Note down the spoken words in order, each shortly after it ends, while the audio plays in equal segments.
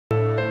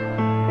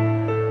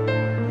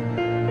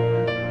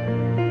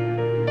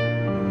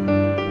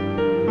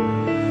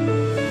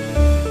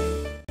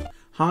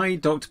Hi,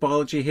 Dr.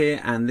 Biology here,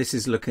 and this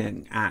is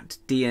looking at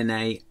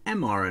DNA,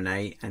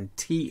 mRNA and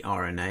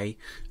tRNA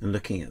and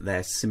looking at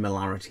their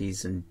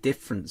similarities and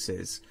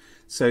differences.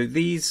 So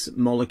these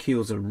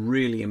molecules are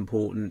really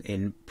important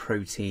in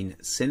protein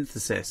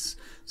synthesis.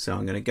 So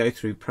I'm going to go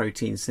through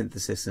protein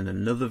synthesis in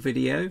another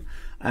video,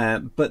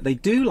 but they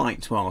do like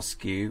to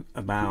ask you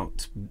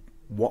about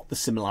what the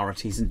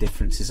similarities and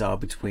differences are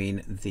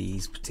between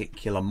these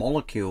particular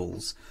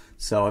molecules.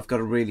 So I've got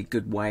a really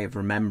good way of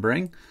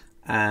remembering.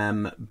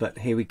 But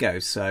here we go.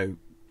 So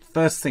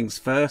first things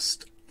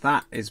first,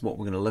 that is what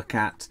we're going to look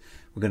at.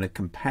 We're going to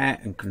compare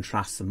and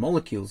contrast the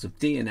molecules of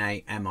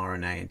DNA,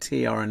 mRNA and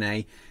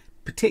tRNA,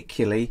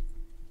 particularly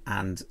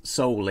and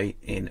solely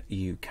in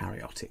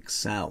eukaryotic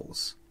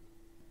cells.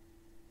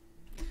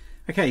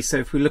 Okay, so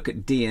if we look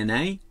at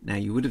DNA, now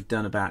you would have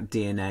done about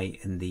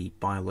DNA in the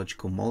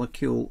biological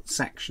molecule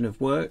section of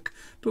work,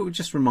 but we'll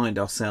just remind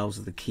ourselves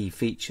of the key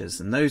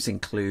features, and those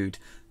include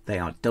they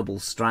are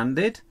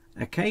double-stranded.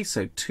 Okay,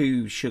 so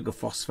two sugar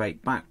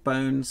phosphate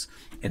backbones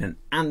in an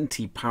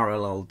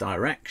anti-parallel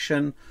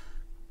direction.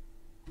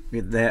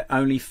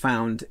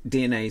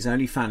 DNA is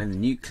only found in the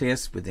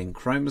nucleus within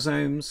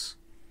chromosomes.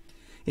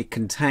 It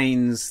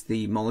contains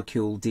the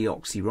molecule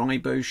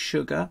deoxyribose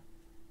sugar.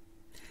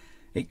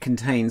 It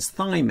contains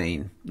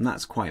thymine, and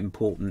that's quite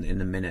important in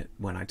a minute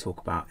when I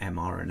talk about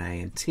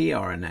mRNA and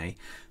tRNA.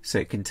 So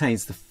it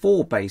contains the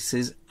four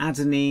bases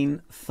adenine,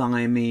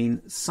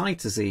 thymine,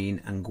 cytosine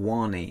and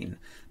guanine,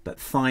 but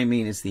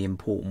thymine is the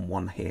important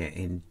one here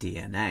in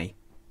DNA.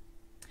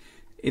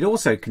 It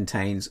also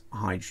contains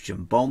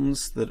hydrogen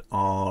bonds that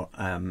are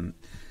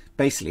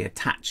basically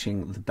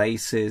attaching the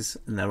bases,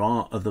 and there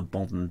are other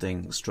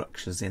bonding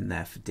structures in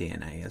there for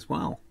DNA as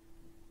well.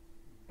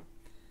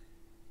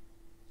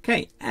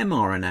 Okay,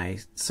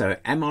 mRNA. So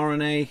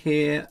mRNA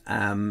here,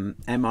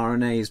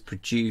 mRNA is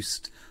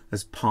produced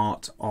as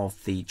part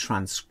of the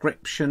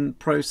transcription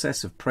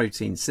process of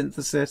protein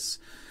synthesis,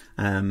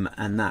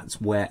 and that's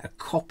where a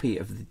copy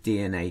of the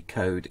DNA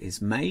code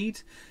is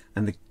made.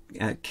 And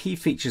the key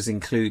features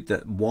include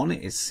that one,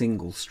 it is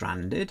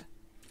single-stranded.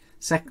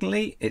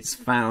 Secondly, it's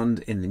found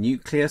in the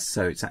nucleus,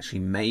 so it's actually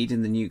made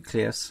in the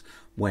nucleus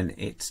when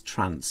it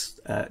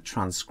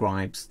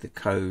transcribes the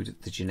code,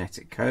 the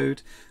genetic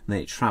code, and then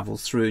it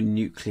travels through a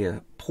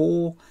nuclear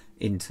pore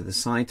into the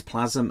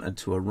cytoplasm and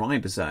to a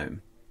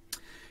ribosome.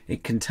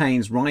 It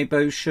contains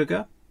ribose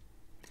sugar,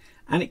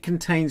 and it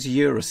contains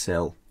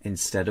uracil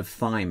instead of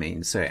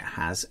thymine, so it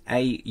has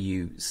A,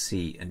 U,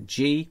 C and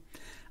G.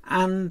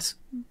 And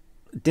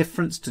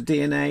difference to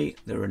DNA,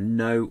 there are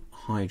no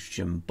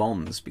hydrogen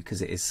bonds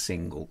because it is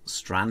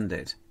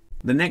single-stranded.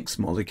 The next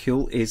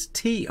molecule is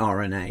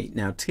tRNA.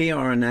 Now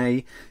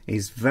tRNA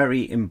is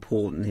very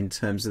important in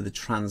terms of the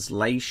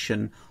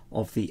translation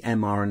of the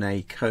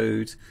mRNA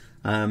code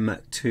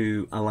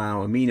to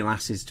allow amino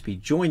acids to be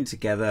joined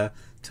together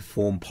to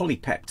form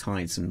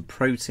polypeptides and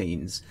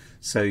proteins.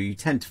 So you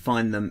tend to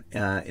find them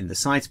in the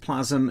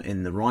cytoplasm,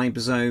 in the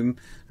ribosome,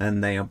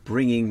 and they are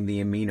bringing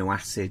the amino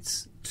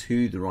acids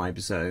to the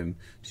ribosome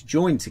to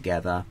join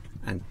together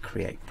and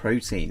create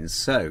proteins.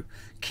 So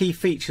key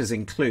features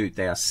include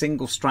they are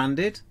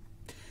single-stranded,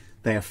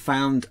 they are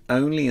found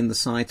only in the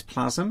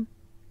cytoplasm,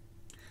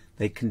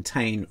 they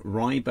contain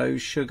ribose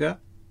sugar,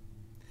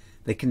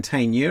 they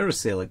contain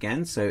uracil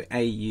again, so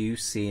A, U,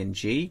 C and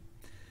G,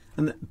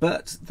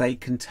 but they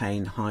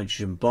contain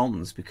hydrogen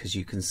bonds because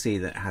you can see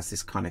that it has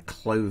this kind of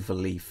clover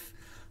leaf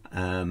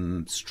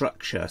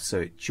structure, so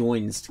it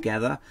joins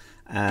together,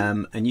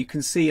 and you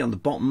can see on the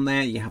bottom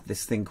there you have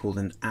this thing called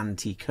an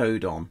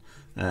anticodon,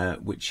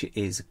 which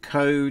is a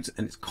code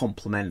and it's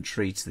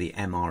complementary to the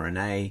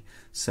mRNA.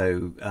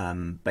 So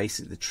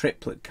basically the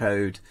triplet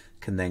code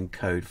can then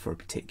code for a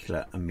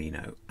particular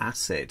amino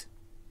acid.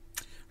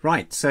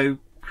 Right, so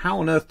how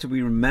on earth do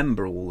we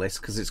remember all this,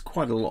 because it's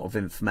quite a lot of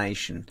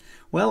information?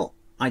 Well,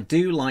 I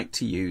do like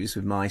to use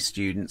with my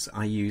students,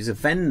 I use a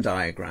Venn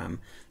diagram.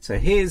 So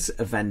here's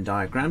a Venn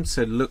diagram,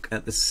 so look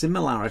at the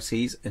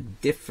similarities and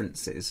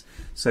differences.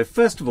 So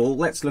first of all,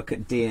 let's look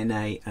at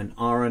DNA and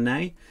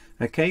RNA.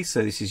 Okay,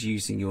 so this is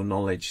using your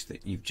knowledge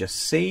that you've just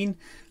seen.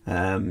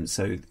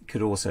 So it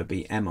could also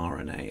be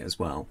mRNA as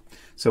well.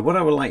 So what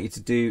I would like you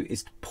to do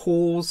is to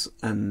pause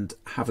and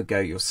have a go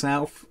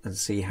yourself and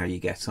see how you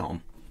get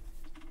on.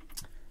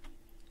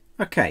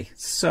 Okay,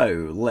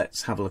 so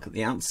let's have a look at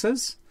the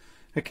answers.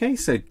 Okay,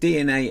 so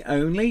DNA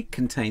only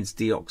contains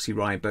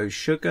deoxyribose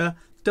sugar,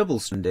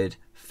 double-stranded,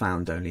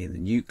 found only in the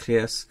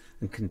nucleus,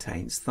 and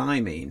contains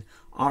thymine.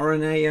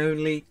 RNA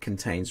only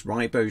contains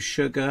ribose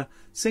sugar,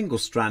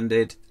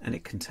 single-stranded, and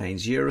it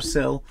contains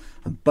uracil,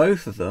 and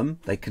both of them,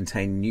 they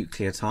contain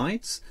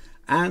nucleotides,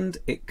 and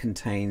it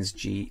contains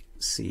G,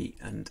 C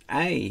and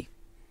A.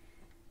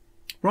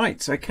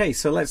 Right, okay,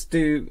 so let's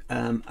do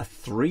a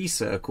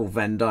three-circle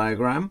Venn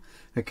diagram.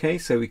 Okay,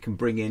 so we can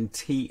bring in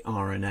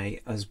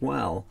tRNA as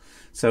well.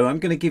 So I'm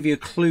going to give you a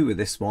clue with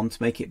this one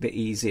to make it a bit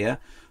easier.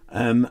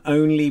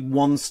 Only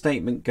one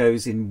statement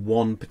goes in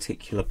one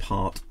particular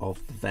part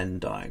of the Venn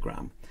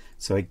diagram.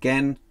 So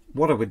again,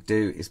 what I would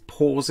do is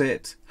pause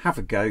it, have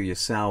a go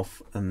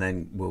yourself, and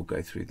then we'll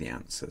go through the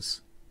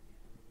answers.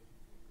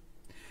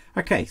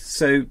 Okay,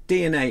 so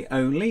DNA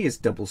only is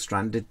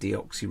double-stranded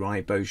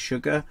deoxyribose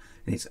sugar,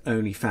 and it's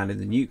only found in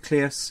the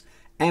nucleus.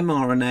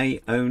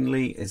 mRNA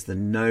only is the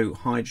no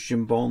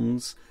hydrogen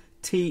bonds.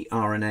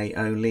 tRNA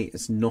only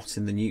is not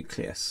in the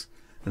nucleus.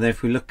 And then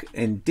if we look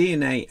in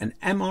DNA and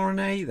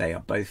mRNA, they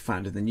are both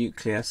found in the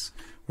nucleus,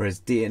 whereas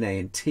DNA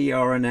and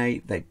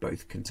tRNA, they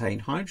both contain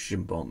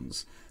hydrogen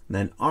bonds. And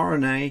then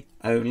RNA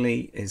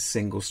only is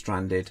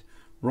single-stranded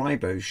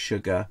ribose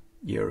sugar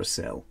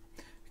uracil.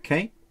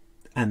 Okay,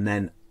 and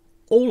then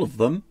all of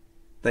them,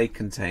 they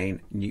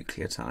contain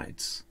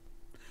nucleotides.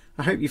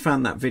 I hope you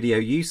found that video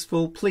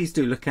useful. Please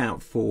do look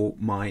out for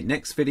my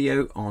next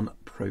video on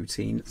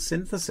protein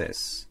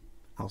synthesis.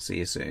 I'll see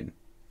you soon.